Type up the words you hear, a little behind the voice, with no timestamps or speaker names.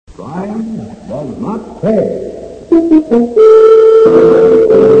Crime does not pay.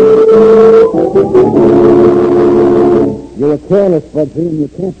 You're careless, Bugsy, and you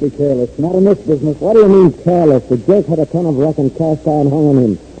can't be careless. Not in this business. What do you mean careless? The jerk had a ton of wreck and cast iron hung on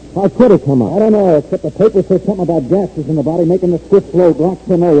him. How could it come out? I don't know, except the paper says something about gases in the body making the swift flow rocks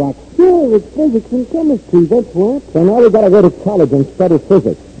or no rocks. Sure, it's physics and chemistry, that's what. So now we gotta go to college and study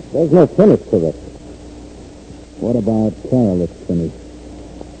physics. There's no finish to this. What about careless finish?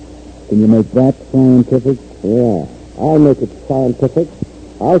 Can you make that scientific? Yeah, I'll make it scientific.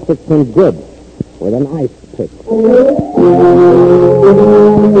 I'll fix him good with an ice pick.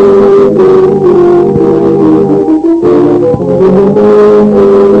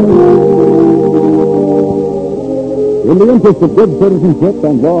 In the interest of good citizenship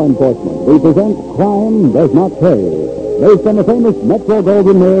and law enforcement, we present Crime Does Not Pay, based on the famous Metro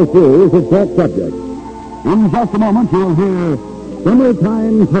Goldwyn Mayer series of short subjects. In just a moment, you'll hear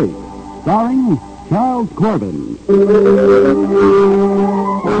Summertime Take, starring Charles Corbin.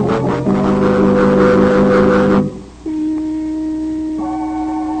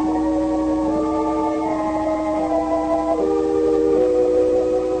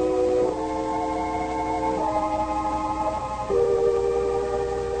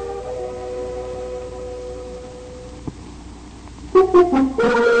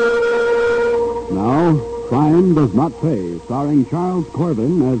 Now, Crime Does Not Pay, starring Charles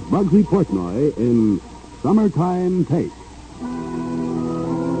Corbin as Bugsy Portnoy in Summertime Take.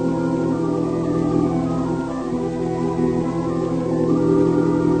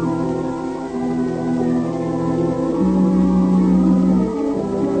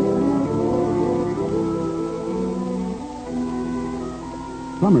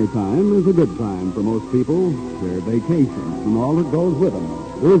 Summertime is a good time for most people. Their vacations and all that goes with them.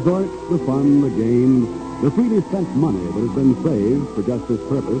 The resorts, the fun, the games, the freely spent money that has been saved for just this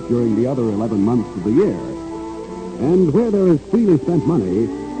purpose during the other 11 months of the year. And where there is freely spent money,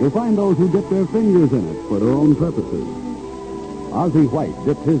 you'll find those who dip their fingers in it for their own purposes. Ozzie White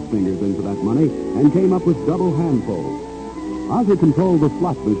dipped his fingers into that money and came up with double handfuls. Ozzie controlled the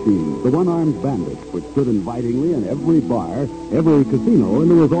slot machines, the one-armed bandits, which stood invitingly in every bar, every casino in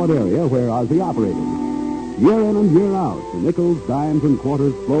the resort area where Ozzie operated. Year in and year out, the nickels, dimes, and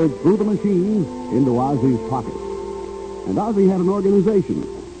quarters flowed through the machines into Ozzie's pockets. And Ozzie had an organization.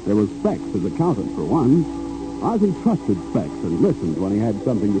 There was Specs as accountant, for one. Ozzie trusted Specs and listened when he had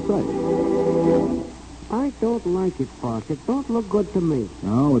something to say. I don't like it, Fox. It don't look good to me.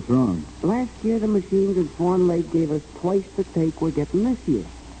 Oh, what's wrong? Last year, the machines at Swan Lake gave us twice the take we're getting this year.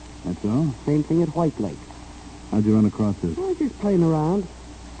 That's all? Same thing at White Lake. How'd you run across this? I was just playing around.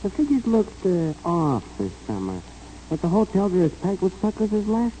 The figures looked off this summer. But the hotels are as packed with suckers as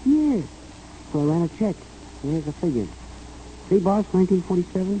last year. So I ran a check. Here's the figures. See, boss,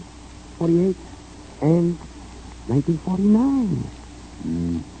 1947, 48, and 1949.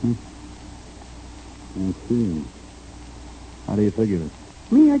 Mm-hmm. I see. How do you figure it?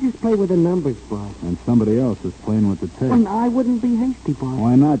 Me, I just play with the numbers, boss. And somebody else is playing with the tape. Well, I wouldn't be hasty, boss.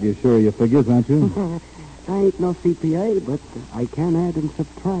 Why not? You're sure of your figures, aren't you? I ain't no CPA, but I can add and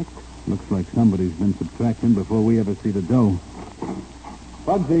subtract. Looks like somebody's been subtracting before we ever see the dough.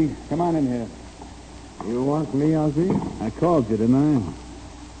 Bugsy, come on in here. You want me, Ozzie? I called you, didn't I?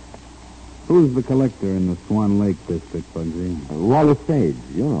 Who's the collector in the Swan Lake district, Bugsy? Wallace Sage.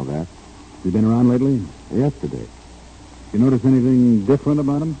 You know that. You been around lately? Yesterday. You notice anything different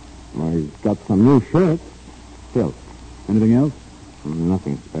about him? Well, he's got some new shirts. Still. Anything else?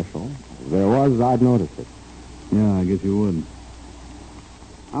 Nothing special. If there was, I'd notice it. Yeah, I guess you would.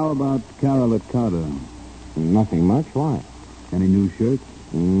 How about Carol at Carter? Nothing much. Why? Any new shirts?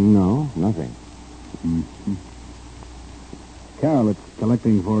 No, nothing. Mm-hmm. Carol, it's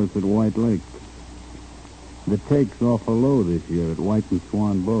collecting for us at White Lake. The take's awful low this year at White and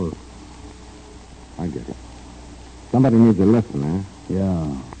Swan both. I get it. Somebody needs a lesson, eh?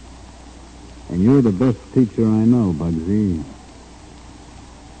 Yeah. And you're the best teacher I know, Bugsy.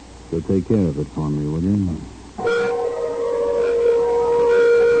 So take care of it for me, will you?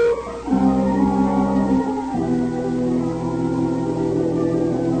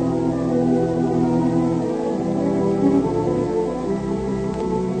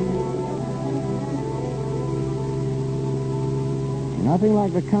 Nothing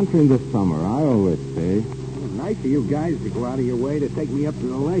like the country this summer, I always say. Nice of you guys to go out of your way to take me up to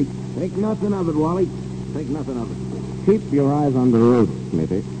the lake. Think nothing of it, Wally. Think nothing of it. Keep your eyes on the road,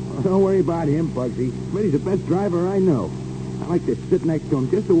 Smithy. Oh, don't worry about him, Bugsy. Smitty's the best driver I know. I like to sit next to him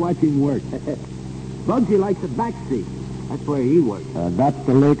just to watch him work. Bugsy likes the back seat. That's where he works. That's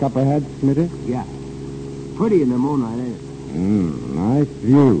the lake up ahead, Smitty? Yeah. Pretty in the moonlight, ain't it? Nice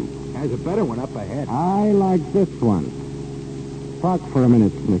view. There's a better one up ahead. I like this one. Talk for a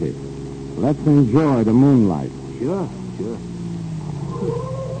minute, Smitty. Let's enjoy the moonlight. Sure.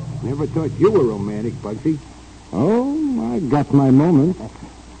 Never thought you were romantic, Bugsy. Oh, I got my moments.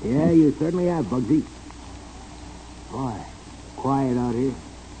 Yeah, you certainly have, Bugsy. Boy, quiet out here.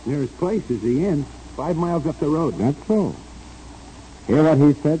 Nearest place is the inn, 5 miles up the road. That's so. Hear what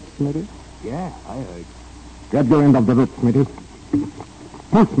he said, Smitty? Yeah, I heard. Grab your end of the rope, Smitty.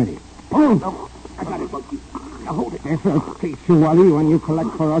 Pull, Smitty. Pull. No, I got it, Bugsy. Now hold it. If I'll teach you, Wally, when you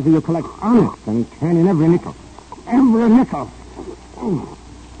collect for Ozzy, you collect honest and turn in every nickel. Every nickel.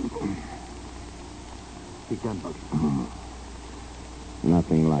 Keep done, Bugsy.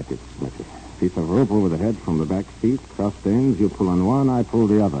 Nothing like it, Smitty. Piece of rope over the head from the back seat, crossed ends, you pull on one, I pull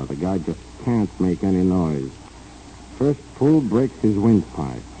the other. The guy just can't make any noise. First pull breaks his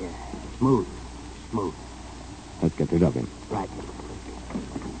windpipe. Yeah, smooth. Let's get rid of him. Right.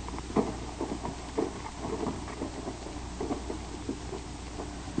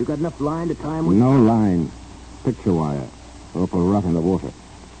 You got enough line to tie him with? No line. Picture wire. Rope will rot in the water.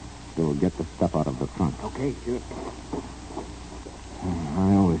 You'll get the stuff out of the trunk. Okay, sure.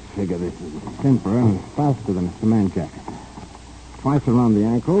 I always figure this is simpler and faster than a cement jacket. Twice around the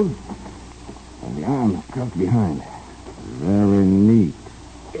ankles, and the arms tucked behind. Very neat.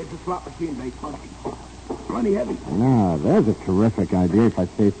 It's a slot machine base, Bugsy. Plenty heavy. Now, there's a terrific idea if I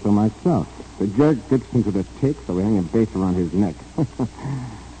say so myself. The jerk dips into the tick, so we hang a base around his neck.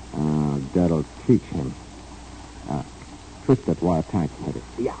 That'll teach him. Twist that wire tight, Smitty.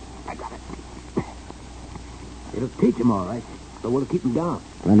 Yeah, I got it. It'll teach him all right, but we'll keep him down.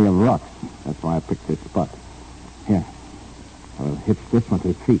 Plenty of rocks. That's why I picked this spot. Here. I'll hitch this one to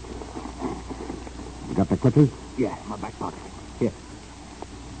his feet. You got the clippers? Yeah, my back pocket. Here.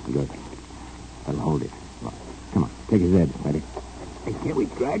 Good. I'll hold it. Well, come on, take his head, Smitty. Hey, can't we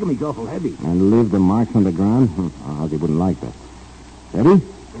drag him? He's awful heavy. And leave the marks on the ground? Ozzy wouldn't like that. Ready?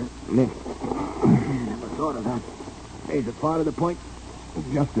 Lift. Never thought of that. Hey, is it far to the point?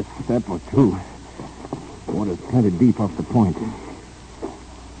 Just a step or two. Water's plenty deep off the point.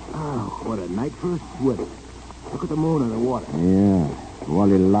 Oh, what a night for a swim. Look at the moon and the water. Yeah,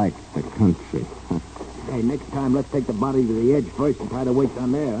 Wally likes the country. Hey, next time, let's take the body to the edge first and tie the weights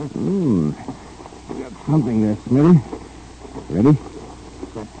on there, huh? You got something there, Smitty. Ready?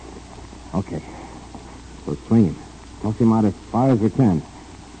 Set. Okay. So swing him. Toss him out as far as you can.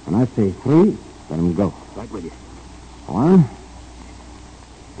 When I say 3, let him go. Right with you. 1,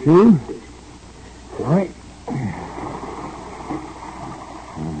 2, 3.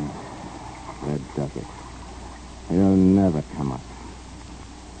 That does it. He'll never come up.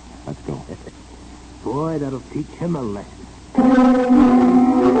 Let's go. Boy, that'll teach him a lesson.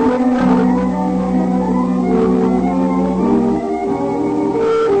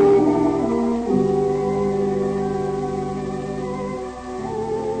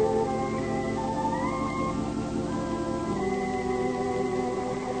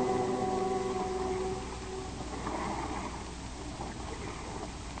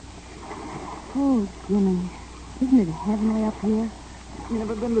 Oh, Jimmy, isn't it heavenly up here? You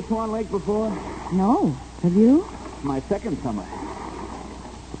never been to Swan Lake before? No. Have you? My second summer.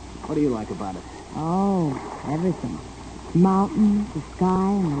 What do you like about it? Oh, everything. Mountains, the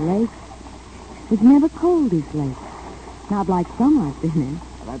sky, and the lakes. It's never cold, these lakes. Not like some I've been in.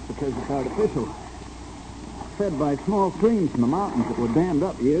 Well, that's because it's artificial. Fed by small streams from the mountains that were dammed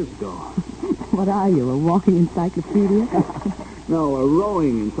up years ago. What are you, a walking encyclopedia? No, a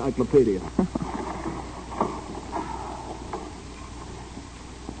rowing encyclopedia.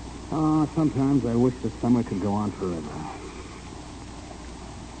 Sometimes I wish the summer could go on forever.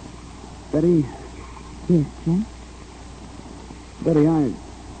 Betty, Yes, Jim? Betty,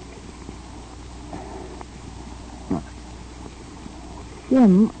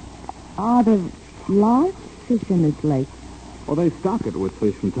 Jim, are there large fish in this lake? well, they stock it with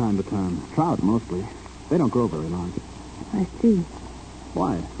fish from time to time. Trout, mostly. They don't grow very large. I see.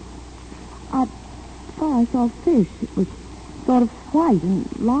 Why? I saw a fish. It was sort of white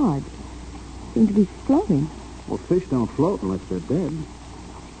and large. Seemed to be floating. Well, fish don't float unless they're dead.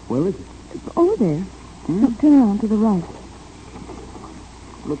 Where is it? It's over there. Look, turn around to the right.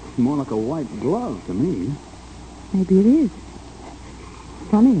 Looks more like a white glove to me. Maybe it is.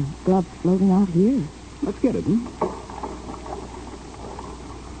 Funny, a glove floating out here. Let's get it, hmm?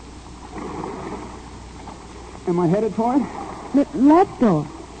 Am I headed for it? Left door.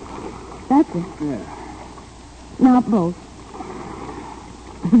 That's it. Yeah. Now both.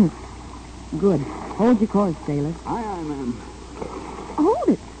 Good. Hold your course, sailor. Aye, aye, ma'am. Hold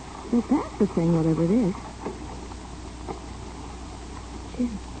it. You'll pass the thing, whatever it is.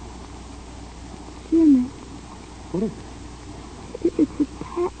 Jim, What is it? It's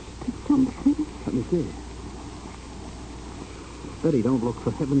attached to something. Let me see. Betty, don't look.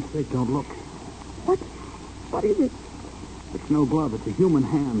 For heaven's sake, don't look. What is it? It's no glove. It's a human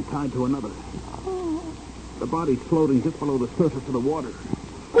hand tied to another. Oh. The body's floating just below the surface of the water.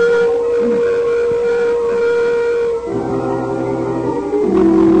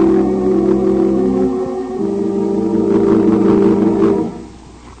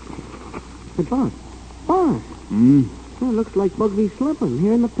 Hey, boss. Boss. It looks like Bugsy slipping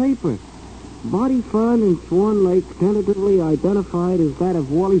here in the paper. Body found in Swan Lake, tentatively identified as that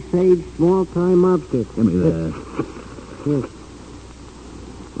of Wally Sage, small-time outfit. Give me that. Yes.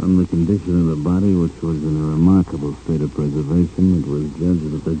 From the condition of the body, which was in a remarkable state of preservation, it was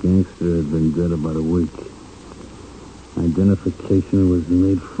judged that the gangster had been dead about a week. Identification was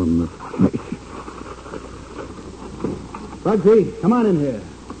made from the face. Bugsy, come on in here.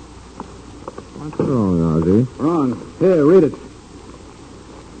 What's wrong, Ozzy? Wrong. Here, read it.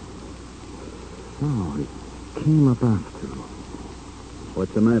 Oh, it came up after.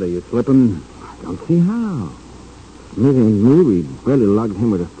 What's the matter? You slipping? I don't see how. Smitty and me, we barely lugged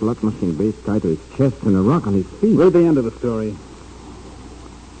him with a slot machine base tied to his chest and a rock on his feet. Read the end of the story.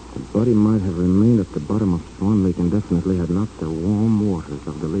 The body might have remained at the bottom of Swan Lake indefinitely had not the warm waters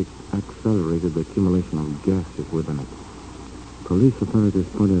of the lake accelerated the accumulation of gases within it. Police authorities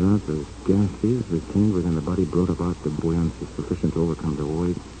pointed out that gases retained within the body brought about the buoyancy sufficient to overcome the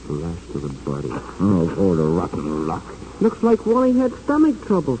weight lashed to the body. Oh, the rotten luck. Looks like Wally had stomach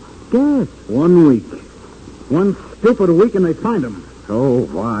trouble. Gas. 1 week. 1 stupid week and they find him. So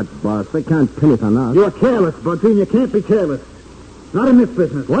what, boss? They can't pin it on us. You're careless, Bugsy, and you can't be careless. Not in this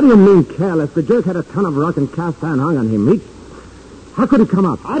business. What do you mean careless? The jerk had a ton of rock and cast iron hung on him. How could he come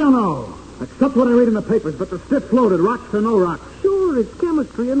up? I don't know. Except what I read in the papers, but the stiff floated, rocks or no rocks. Sure, it's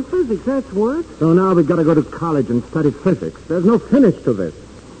chemistry and physics, that's what. So now we've got to go to college and study physics. There's no finish to this.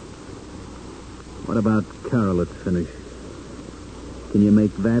 What about Carol at finish? Can you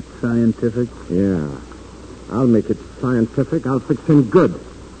make that scientific? Yeah. I'll make it scientific. I'll fix him good.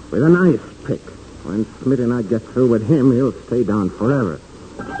 With an ice pick. When Smitty and I get through with him, he'll stay down forever.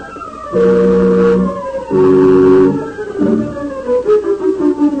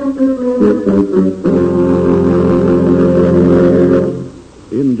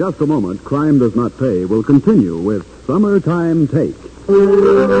 In just a moment, Crime Does Not Pay will continue with Summertime Take.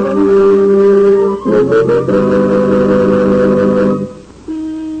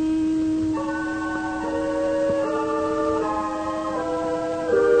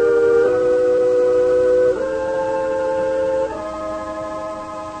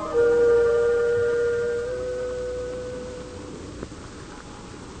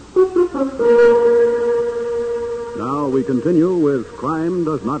 Now we continue with Crime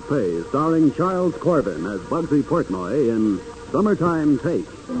Does Not Pay, starring Charles Corbin as Bugsy Portnoy in Summertime Take.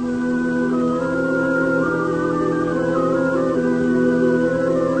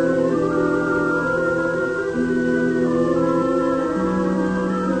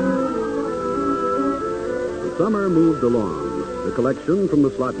 The summer moved along. The collection from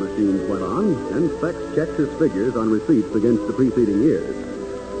the slot machines went on, and Specs checked his figures on receipts against the preceding years.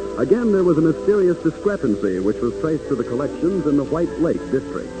 Again, there was a mysterious discrepancy which was traced to the collections in the White Lake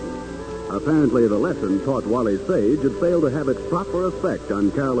district. Apparently, the lesson taught Wally Sage had failed to have its proper effect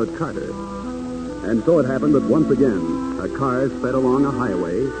on Carol Carter. And so it happened that once again, a car sped along a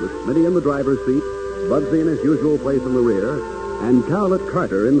highway with Smitty in the driver's seat, Bugsy in his usual place in the rear, and Carol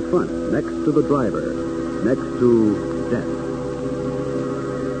Carter in front, next to the driver, next to death.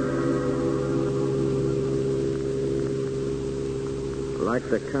 Like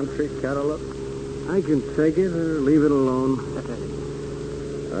the country, Carol? I can take it or leave it alone.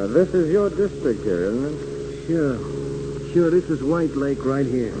 This is your district here, isn't it? Sure, this is White Lake right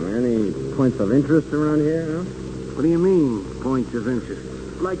here. Any points of interest around here, huh? What do you mean, points of interest?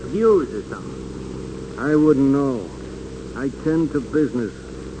 Like views or something. I wouldn't know. I tend to business,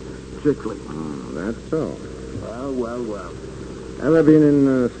 strictly. That's so. Well. Ever been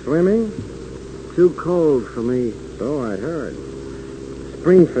in swimming? Too cold for me. So I heard.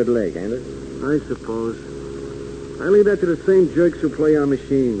 Springford Lake, ain't it? I suppose. I leave that to the same jerks who play our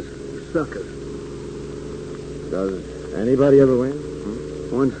machines. Suckers. Does anybody ever win?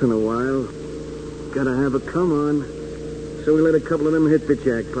 Once in a while. Gotta have a come on. So we let a couple of them hit the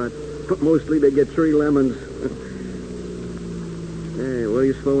jackpot. But mostly they get 3 lemons. Hey, what are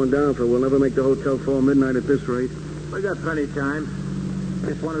you slowing down for? We'll never make the hotel before midnight at this rate. We got plenty of time.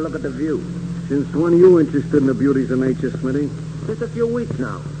 Just want to look at the view. Since when are you interested in the beauties of nature, Smitty? Just a few weeks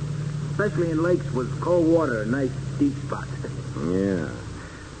now. Especially in lakes with cold water and nice deep spots. Yeah.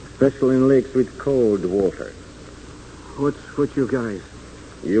 Especially in lakes with cold water. What's you guys?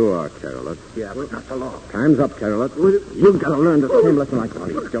 You are, Carolus. Yeah, but not for long. Time's up, Carolus. You've got to learn the same lesson like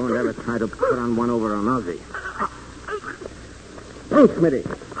Buddy. Don't ever try to put on one over on Ozzy. Oh, Smitty.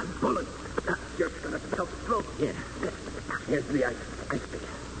 Bullet. Just got a tough throat. Yeah. Here's the ice pick.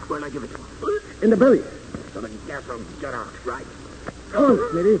 Where'd I give it to him? In the belly. So the gas will get out, right? Go on,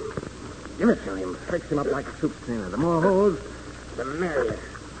 Smitty. Give it to him. Fix him up like a soup strainer. The more holes, the merrier.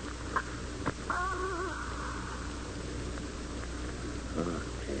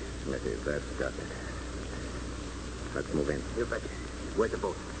 Okay, Smitty, that's got it. Let's move in. You betcha. Where's the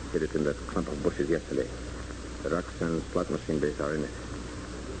boat? Hit it in that clump of bushes yesterday. The rocks and slot machine base are in it.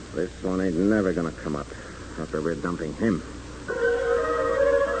 This one ain't never gonna come up after we're dumping him.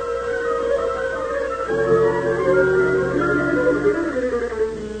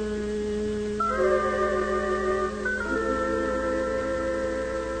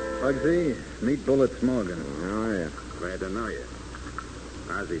 Bugsy, meet Bullets Morgan. Oh, yeah. Glad to know you.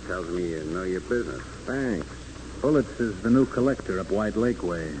 Ozzy tells me you know your business. Thanks. Bullets is the new collector up White Lake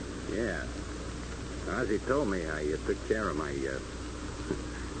way. Yeah. Ozzy told me how you took care of my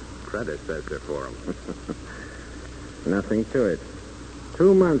predecessor for him. Nothing to it.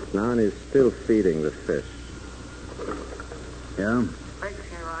 2 months now, and he's still feeding the fish. Yeah? Thanks,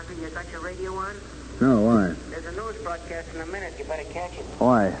 here, Ozzy. You got your radio on? No, why? There's a news broadcast in a minute. You better catch it.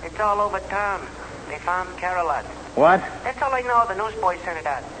 Why? It's all over town. They found Carolus. What? That's all I know. The newsboys sent it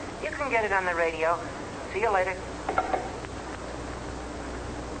out. You can get it on the radio. See you later.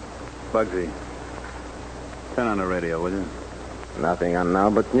 Bugsy, turn on the radio, will you? Nothing on now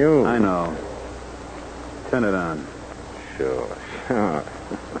but news. I know. Turn it on. Sure.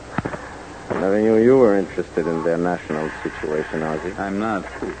 I never knew you were interested in their national situation, Ozzy. I'm not.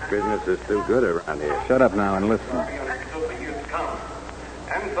 Business is too good around here. Shut up now and listen.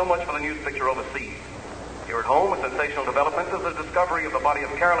 And so much for the news picture overseas. Here at home, a sensational development is the discovery of the body of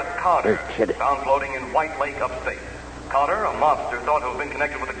Carolus Carter, found floating in White Lake, upstate. Carter, a mobster thought to have been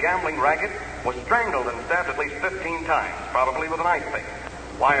connected with a gambling racket, was strangled and stabbed at least 15 times, probably with an ice pick.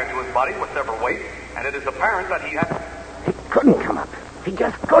 Wired to his body were several weights, and it is apparent that he had... He couldn't come up. He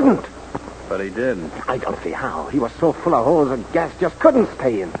just couldn't. But he did. I don't see how. He was so full of holes that gas just couldn't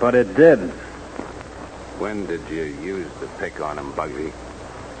stay in. But it did. When did you use the pick on him, Bugsy?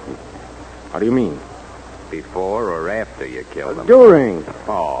 What do you mean? Before or after you killed him? During.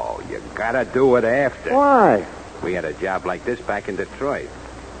 Oh, you gotta do it after. Why? We had a job like this back in Detroit.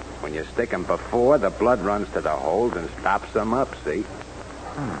 When you stick 'em before, the blood runs to the holes and stops them up, see?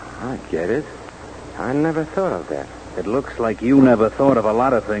 Oh, I get it. I never thought of that. It looks like you never thought of a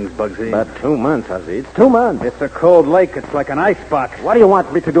lot of things, Bugsy. But 2 months, Ozzy. It's 2 months. It's a cold lake. It's like an icebox. What do you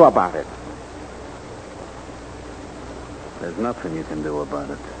want me to do about it? There's nothing you can do about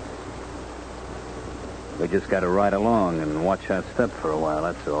it. We just got to ride along and watch our step for a while,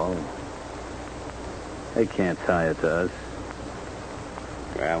 that's all. They can't tie it to us.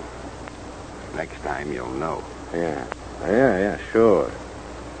 Well, next time you'll know. Yeah, sure.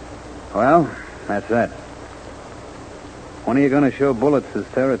 Well, that's that. When are you going to show Bullets his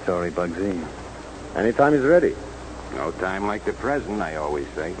territory, Bugsy? Anytime he's ready. No time like the present, I always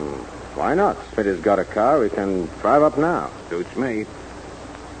say. Why not? Smitty's got a car. We can drive up now. Suits me.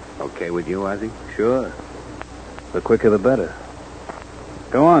 Okay with you, Ozzy? Sure. The quicker the better.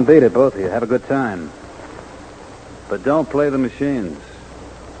 Go on, beat it, both of you. Have a good time. But don't play the machines.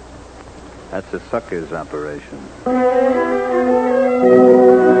 That's a sucker's operation.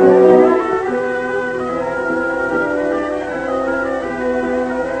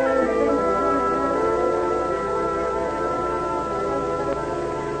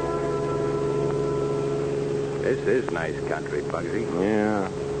 This is nice country, Bugsy. Yeah,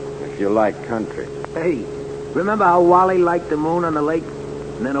 if you like country. Hey, remember how Wally liked the moon on the lake?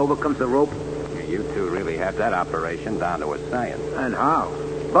 And then over comes the rope? You two really have that operation down to a science. And how?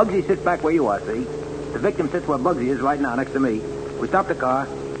 Bugsy sits back where you are, see? The victim sits where Bugsy is right now, next to me. We stop the car.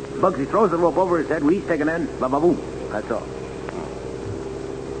 Bugsy throws the rope over his head. We each take an end. Ba-ba-boom. That's all.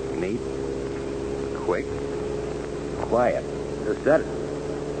 Neat. Quick. Quiet. Just said it.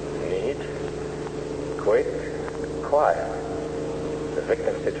 Neat. Quick. Quiet. The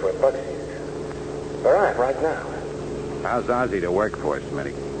victim sits where Bugsy is. All right now. How's Ozzy to work for,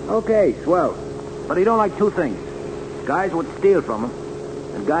 Smitty? Okay, swell. But he don't like two things. Guys would steal from him,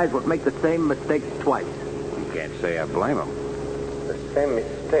 and guys would make the same mistake twice. You can't say I blame him. The same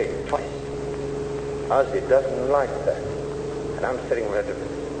mistake twice. Ozzy doesn't like that. And I'm sitting where the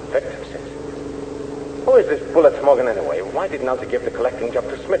victim sits. Who is this Bullets Morgan anyway? Why didn't Ozzy give the collecting job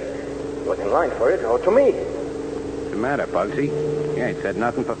to Smith? He was in line for it, or to me. What's the matter, Bugsy? You ain't said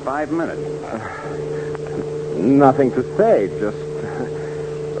nothing for 5 minutes. Nothing to say, just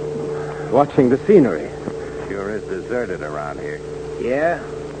watching the scenery. Sure is deserted around here. Yeah?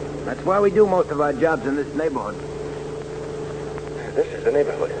 That's why we do most of our jobs in this neighborhood. This is the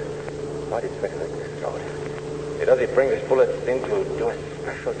neighborhood. Why did Smith like this road? Does he bring his bullets in to do a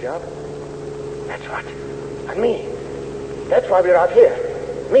special job? That's right. And me. That's why we're out here.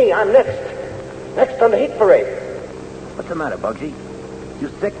 Me, I'm next. Next on the heat parade. What's the matter, Bugsy? You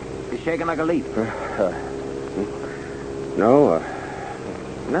sick? You're shaking like a leaf. No,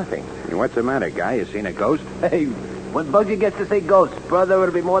 nothing. What's the matter, guy? You seen a ghost? Hey, when Bugsy gets to say ghost, brother,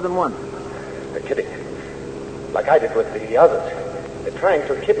 it'll be more than one. They're kidding. Like I did with the others. They're trying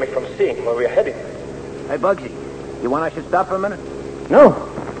to keep me from seeing where we're heading. Hey, Bugsy, you want I should stop for a minute? No,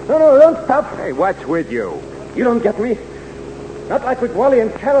 don't stop. Hey, what's with you? You don't get me. Not like with Wally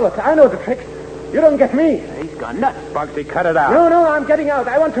and Carol. I know the tricks. You don't get me. He's gone nuts. Bugsy, cut it out. No, I'm getting out.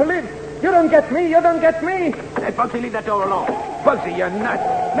 I want to live. You don't get me. You don't get me. Hey, Bugsy, leave that door alone. Bugsy, you're nuts.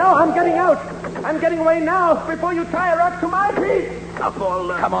 No, I'm getting out. I'm getting away now before you tie a rock to my feet. Up all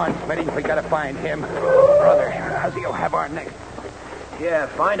Come on, Smitty. We gotta find him. Brother, how's he have our next? Yeah,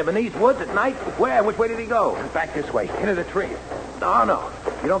 find him in these woods at night. Where? Which way did he go? Back this way, into the trees. No.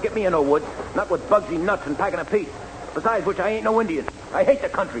 You don't get me in no woods. Not with Bugsy nuts and packing a piece. Besides which, I ain't no Indian. I hate the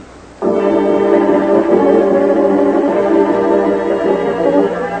country.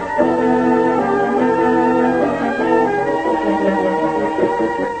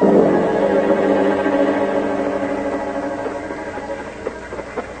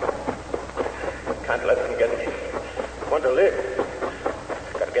 Can't let them get me. Want to live.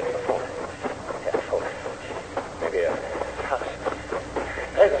 Gotta get the phone. Yeah, phone. Maybe a house.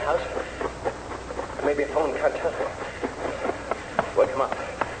 There's a house. Maybe a phone can't tell. Wake them up.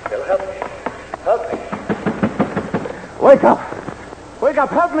 They'll help me. Help me. Wake up. Wake up.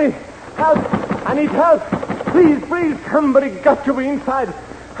 Help me. Help. I need help. Please, somebody got to be inside.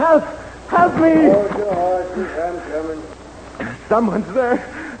 Help. Help me. Hold your horses. I'm coming. Someone's there.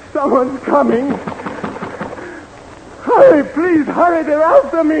 Someone's coming. Hurry, please, hurry. They're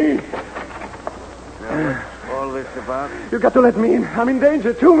after me. Now, what's all this about? You got to let me in. I'm in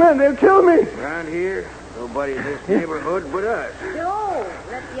danger. 2 men. They'll kill me. Around here, nobody in this neighborhood but us. Joe,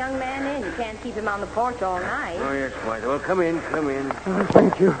 let the young man in. You can't keep him on the porch all night. Oh, yes, Martha. Well, come in. Oh,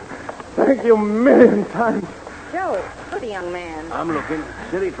 thank you. Thank you a million times. Joe, look at the young man. I'm looking.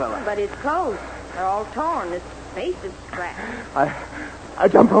 City fella. But his clothes are all torn. His face is scratched. I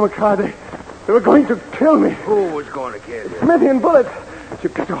jumped from a car. They were going to kill me. Who was going to kill you? Smithy and Bullet.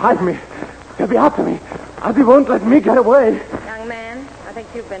 You've got to hide me. They'll be after me. They won't let me get away. Young man, I think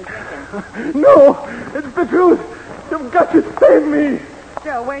you've been drinking. No, it's the truth. You've got to save me.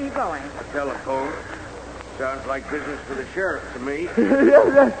 Joe, where are you going? A telephone. Sounds like business for the sheriff to me.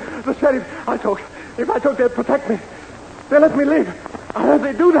 Yes, the sheriff. If I talk, they'll protect me. They'll let me leave. How do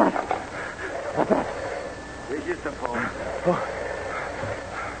they do that? What's that? This is the phone.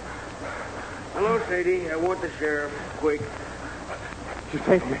 Hello, Sadie. I want the sheriff. Quick. You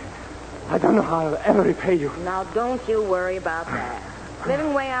saved me. I don't know how I'll ever repay you. Now, don't you worry about that.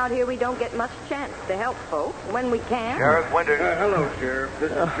 Living way out here, we don't get much chance to help folks. When we can. Sheriff Winters. Hello, Sheriff.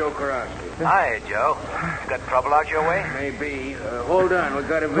 This is Joe Karofsky. Hi, Joe. You got trouble out your way? Maybe. Hold on. We've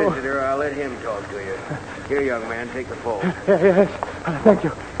got a visitor. I'll let him talk to you. Here, young man. Take the phone. Yes. Thank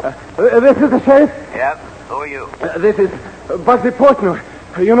you. This is the sheriff. Yep. Who are you? This is Bugsy Portnoy.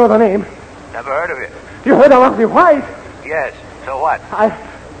 You know the name. Never heard of you. You heard of Bugsy White? Yes. So what?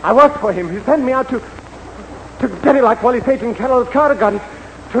 I worked for him. He sent me out to get it like Wally Page and Carol Carter got it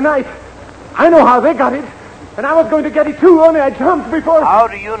tonight. I know how they got it, and I was going to get it too, only I jumped before. How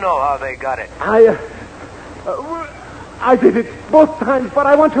do you know how they got it? I did it both times, but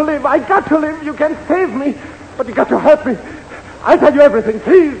I want to live. I got to live. You can save me, but you got to help me. I'll tell you everything.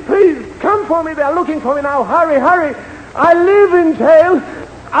 Please, come for me. They're looking for me now. Hurry. I live in jail.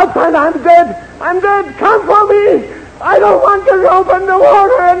 Outside, I'm dead. Come for me. I don't want to open the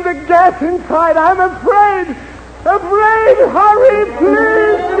water and the gas inside. I'm afraid. Hurry,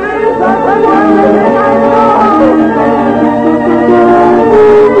 please. I don't want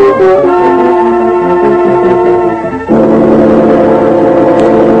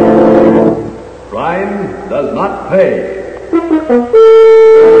Crime does not pay.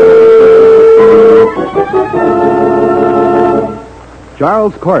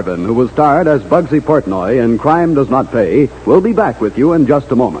 Charles Corbin, who was starred as Bugsy Portnoy in Crime Does Not Pay, will be back with you in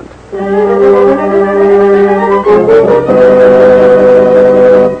just a moment.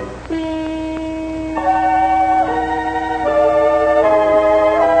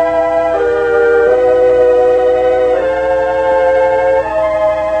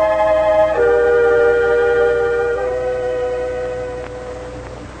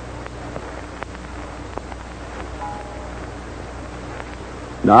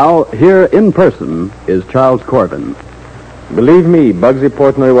 Now, here in person is Charles Corbin. Believe me, Bugsy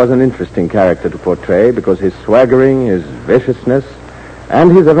Portnoy was an interesting character to portray because his swaggering, his viciousness, and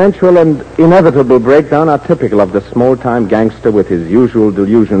his eventual and inevitable breakdown are typical of the small-time gangster with his usual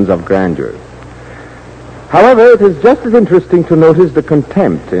delusions of grandeur. However, it is just as interesting to notice the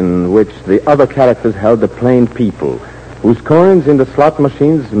contempt in which the other characters held the plain people, whose coins in the slot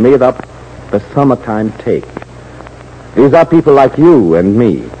machines made up the summertime take. These are people like you and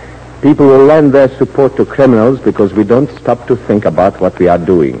me, people who lend their support to criminals because we don't stop to think about what we are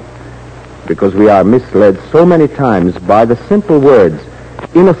doing, because we are misled so many times by the simple words,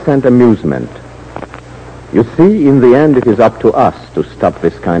 innocent amusement. You see, in the end, it is up to us to stop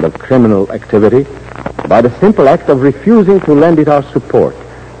this kind of criminal activity by the simple act of refusing to lend it our support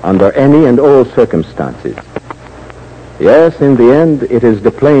under any and all circumstances. Yes, in the end, it is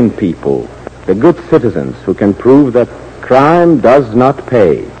the plain people, the good citizens, who can prove that crime does not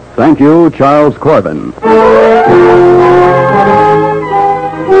pay. Thank you, Charles Corbin.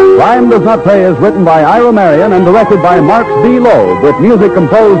 Crime Does Not Pay is written by Ira Marion and directed by Marks B. Loeb, with music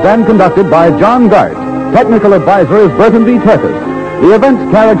composed and conducted by John Gart. Technical advisor is Burton B. Turkis. The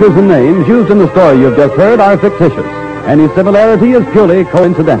events, characters, and names used in the story you've just heard are fictitious. Any similarity is purely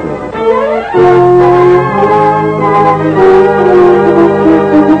coincidental.